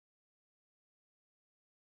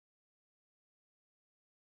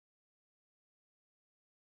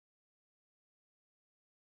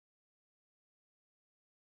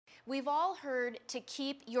We've all heard to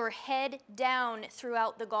keep your head down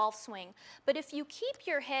throughout the golf swing. But if you keep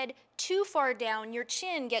your head too far down, your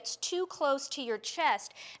chin gets too close to your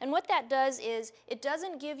chest. And what that does is it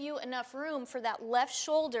doesn't give you enough room for that left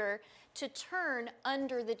shoulder to turn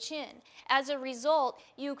under the chin. As a result,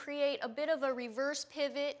 you create a bit of a reverse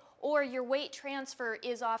pivot, or your weight transfer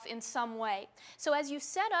is off in some way. So as you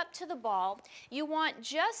set up to the ball, you want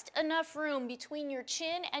just enough room between your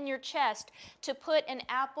chin and your chest to put an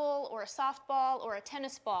apple or a softball or a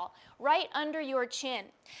tennis ball right under your chin.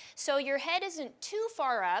 So your head isn't too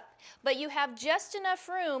far up, but you have just enough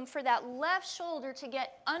room for that left shoulder to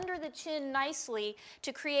get under the chin nicely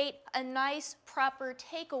to create a nice proper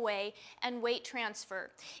takeaway and weight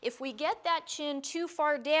transfer. If we get that chin too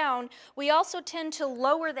far down, we also tend to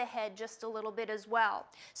lower the head just a little bit as well.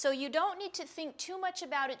 So you don't need to think too much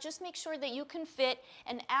about it. Just make sure that you can fit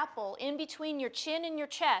an apple in between your chin and your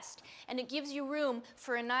chest, and it gives you room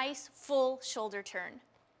for a nice full shoulder turn.